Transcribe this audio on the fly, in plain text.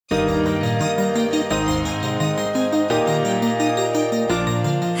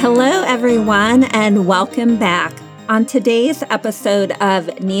everyone, and welcome back. On today's episode of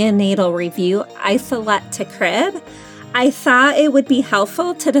Neonatal Review, Isolette to Crib, I thought it would be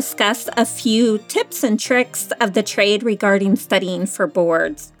helpful to discuss a few tips and tricks of the trade regarding studying for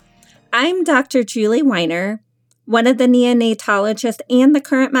boards. I'm Dr. Julie Weiner, one of the neonatologists and the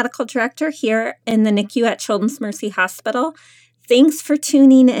current medical director here in the NICU at Children's Mercy Hospital. Thanks for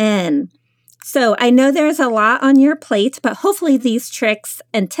tuning in. So I know there's a lot on your plate, but hopefully these tricks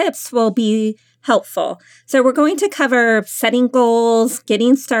and tips will be helpful. So we're going to cover setting goals,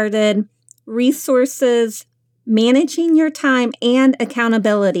 getting started, resources, managing your time, and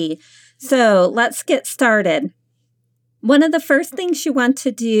accountability. So let's get started. One of the first things you want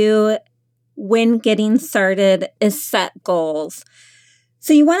to do when getting started is set goals.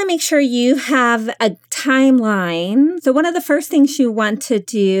 So you want to make sure you have a timeline. So one of the first things you want to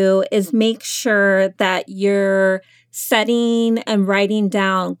do is make sure that you're setting and writing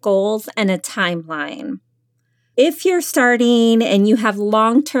down goals and a timeline. If you're starting and you have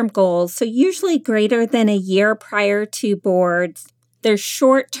long-term goals, so usually greater than a year prior to boards, there's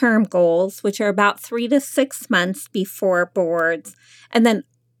short-term goals, which are about 3 to 6 months before boards, and then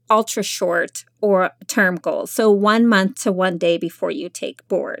ultra short or term goals. So 1 month to 1 day before you take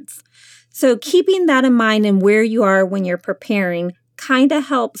boards. So keeping that in mind and where you are when you're preparing kind of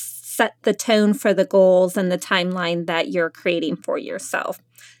helps set the tone for the goals and the timeline that you're creating for yourself.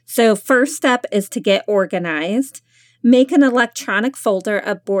 So first step is to get organized. Make an electronic folder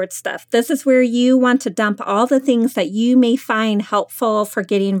of board stuff. This is where you want to dump all the things that you may find helpful for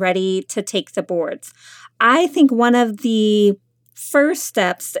getting ready to take the boards. I think one of the first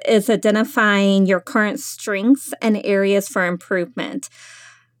steps is identifying your current strengths and areas for improvement.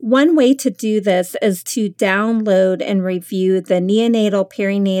 One way to do this is to download and review the neonatal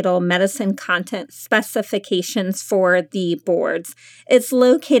perinatal medicine content specifications for the boards. It's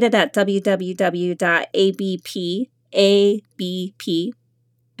located at www.abp,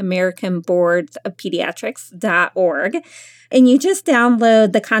 American Boards of Pediatrics.org. And you just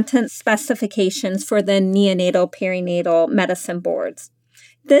download the content specifications for the neonatal perinatal medicine boards.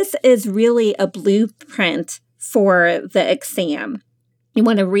 This is really a blueprint for the exam. You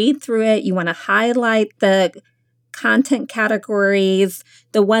want to read through it. You want to highlight the content categories,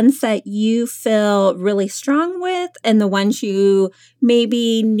 the ones that you feel really strong with, and the ones you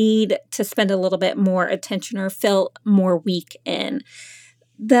maybe need to spend a little bit more attention or feel more weak in.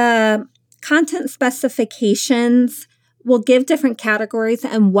 The content specifications will give different categories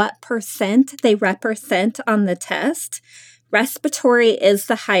and what percent they represent on the test. Respiratory is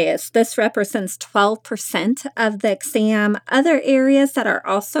the highest. This represents 12% of the exam. Other areas that are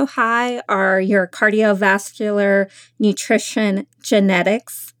also high are your cardiovascular, nutrition,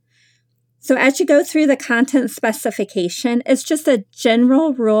 genetics. So as you go through the content specification, it's just a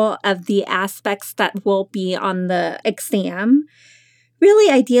general rule of the aspects that will be on the exam.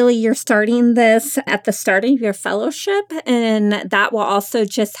 Really, ideally, you're starting this at the start of your fellowship, and that will also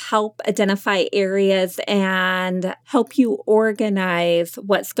just help identify areas and help you organize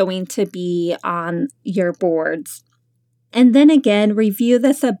what's going to be on your boards. And then again, review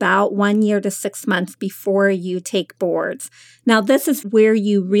this about 1 year to 6 months before you take boards. Now, this is where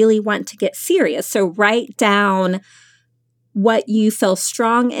you really want to get serious. So write down what you feel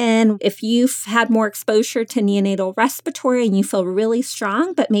strong in. If you've had more exposure to neonatal respiratory and you feel really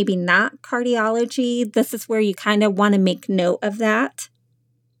strong, but maybe not cardiology, this is where you kind of want to make note of that.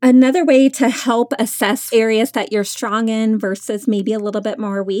 Another way to help assess areas that you're strong in versus maybe a little bit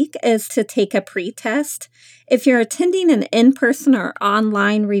more weak is to take a pre-test. If you're attending an in-person or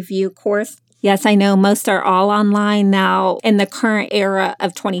online review course, yes, I know most are all online now in the current era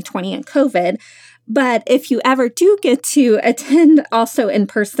of 2020 and COVID. But if you ever do get to attend also in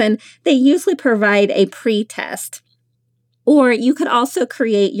person, they usually provide a pre-test. Or you could also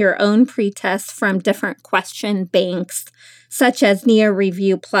create your own pre-test from different question banks, such as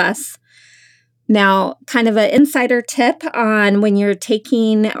NeoReview Plus. Now, kind of an insider tip on when you're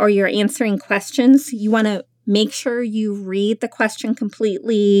taking or you're answering questions, you want to make sure you read the question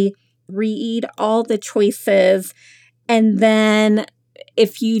completely, read all the choices, and then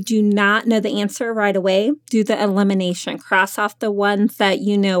if you do not know the answer right away, do the elimination. Cross off the ones that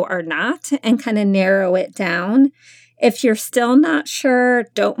you know are not and kind of narrow it down. If you're still not sure,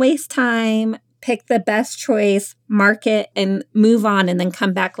 don't waste time. Pick the best choice, mark it, and move on, and then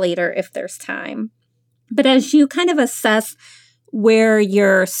come back later if there's time. But as you kind of assess where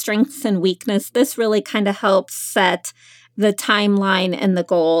your strengths and weakness, this really kind of helps set the timeline and the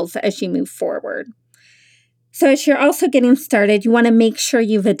goals as you move forward. So as you're also getting started, you want to make sure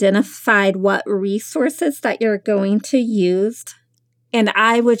you've identified what resources that you're going to use And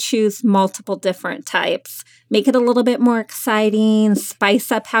I would choose multiple different types. Make it a little bit more exciting,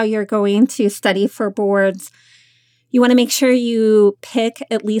 spice up how you're going to study for boards. You want to make sure you pick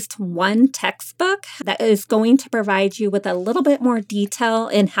at least one textbook that is going to provide you with a little bit more detail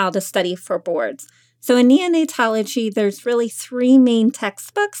in how to study for boards. So in neonatology, there's really 3 main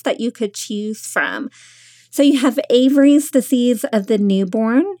textbooks that you could choose from. So you have Avery's Disease of the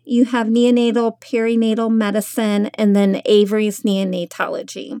Newborn, you have Neonatal Perinatal Medicine, and then Avery's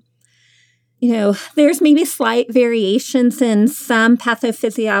Neonatology. There's maybe slight variations in some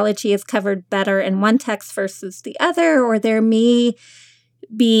pathophysiology is covered better in one text versus the other, or there may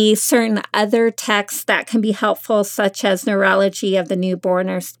be certain other texts that can be helpful, such as Neurology of the Newborn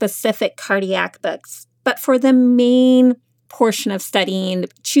or specific cardiac books. But for the main portion of studying,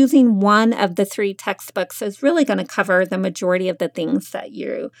 choosing one of the 3 textbooks is really going to cover the majority of the things that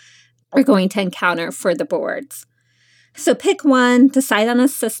you are going to encounter for the boards. So pick one, decide on a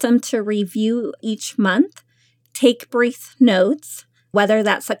system to review each month, take brief notes, whether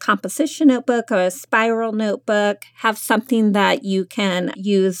that's a composition notebook or a spiral notebook, have something that you can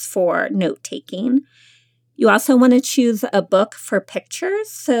use for note-taking. You also want to choose a book for pictures.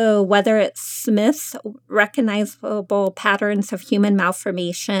 So whether it's Smith's Recognizable Patterns of Human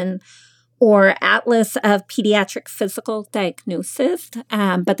Malformation or Atlas of Pediatric Physical Diagnosis,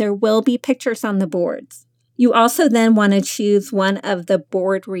 but there will be pictures on the boards. You also then want to choose one of the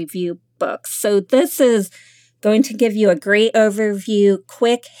board review books. So this is going to give you a great overview,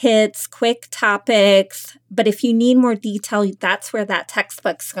 quick hits, quick topics. But if you need more detail, that's where that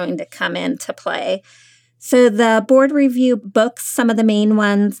textbook's going to come into play. So the board review books, some of the main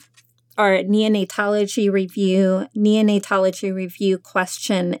ones are Neonatology Review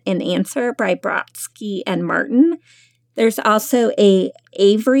Question and Answer by Brodsky and Martin. There's also a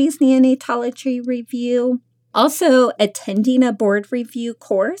Avery's Neonatology Review. Also, attending a board review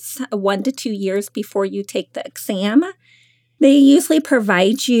course 1 to 2 years before you take the exam. They usually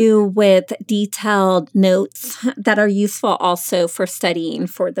provide you with detailed notes that are useful also for studying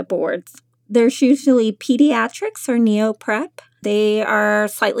for the boards. There's usually pediatrics or neo-prep. They are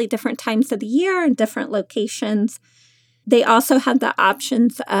slightly different times of the year and different locations. They also have the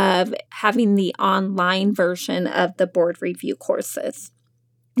options of having the online version of the board review courses.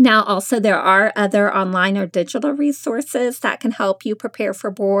 Now, also, there are other online or digital resources that can help you prepare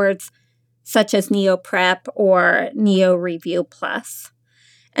for boards, such as NeoPrep or Neo Review Plus.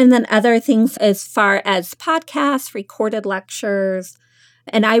 And then other things as far as podcasts, recorded lectures,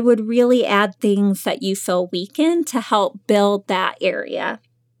 and I would really add things that you feel weak in to help build that area.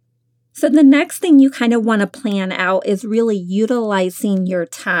 So the next thing you kind of want to plan out is really utilizing your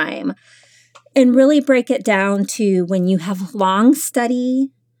time and really break it down to when you have long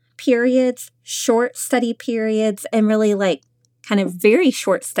study periods, short study periods, and really kind of very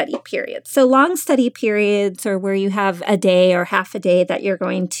short study periods. So long study periods are where you have a day or half a day that you're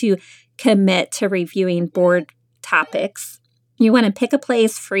going to commit to reviewing board topics. You want to pick a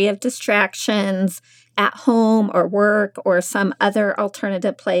place free of distractions at home or work or some other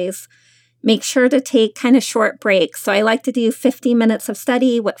alternative place. Make sure to take kind of short breaks. So I like to do 50 minutes of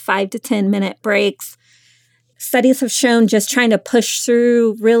study with 5 to 10 minute breaks. Studies have shown just trying to push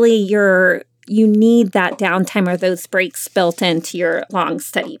through, really you need that downtime or those breaks built into your long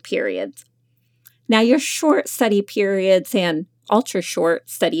study periods. Now, your short study periods and ultra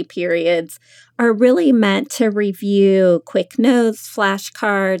short study periods are really meant to review quick notes,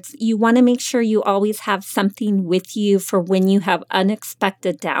 flashcards. You want to make sure you always have something with you for when you have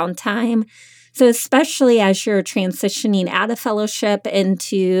unexpected downtime. So especially as you're transitioning out of fellowship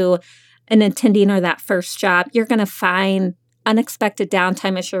into an attending or that first job, you're going to find unexpected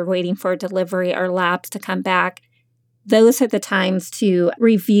downtime as you're waiting for delivery or labs to come back. Those are the times to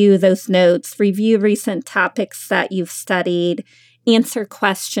review those notes, review recent topics that you've studied, answer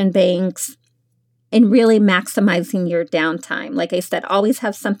question banks, and really maximizing your downtime. Like I said, always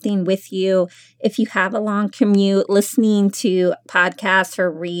have something with you. If you have a long commute, listening to podcasts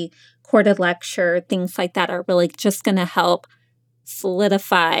or recorded lecture, things like that are really just going to help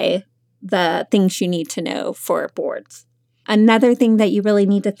solidify the things you need to know for boards. Another thing that you really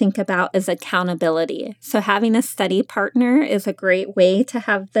need to think about is accountability. So having a study partner is a great way to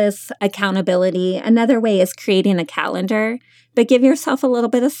have this accountability. Another way is creating a calendar, but give yourself a little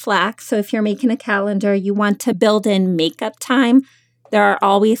bit of slack. So if you're making a calendar, you want to build in makeup time. There are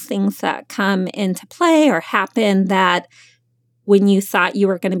always things that come into play or happen that when you thought you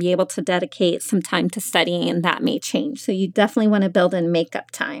were going to be able to dedicate some time to studying, that may change. So you definitely want to build in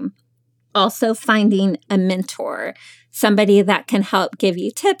makeup time. Also finding a mentor, somebody that can help give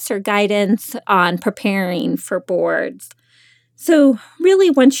you tips or guidance on preparing for boards. So really,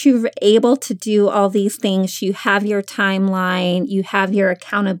 once you're able to do all these things, you have your timeline, you have your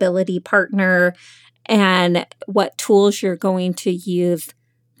accountability partner, and what tools you're going to use.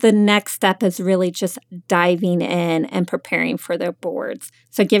 The next step is really just diving in and preparing for the boards.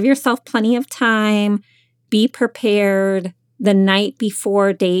 So give yourself plenty of time, be prepared the night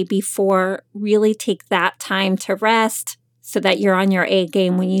before, day before. Really take that time to rest so that you're on your A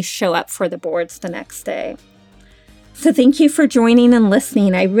game when you show up for the boards the next day. So thank you for joining and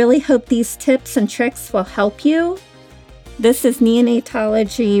listening. I really hope these tips and tricks will help you. This is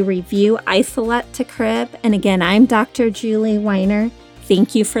Neonatology Review Isolette to Crib. And again, I'm Dr. Julie Weiner.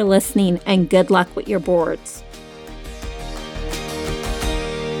 Thank you for listening and good luck with your boards.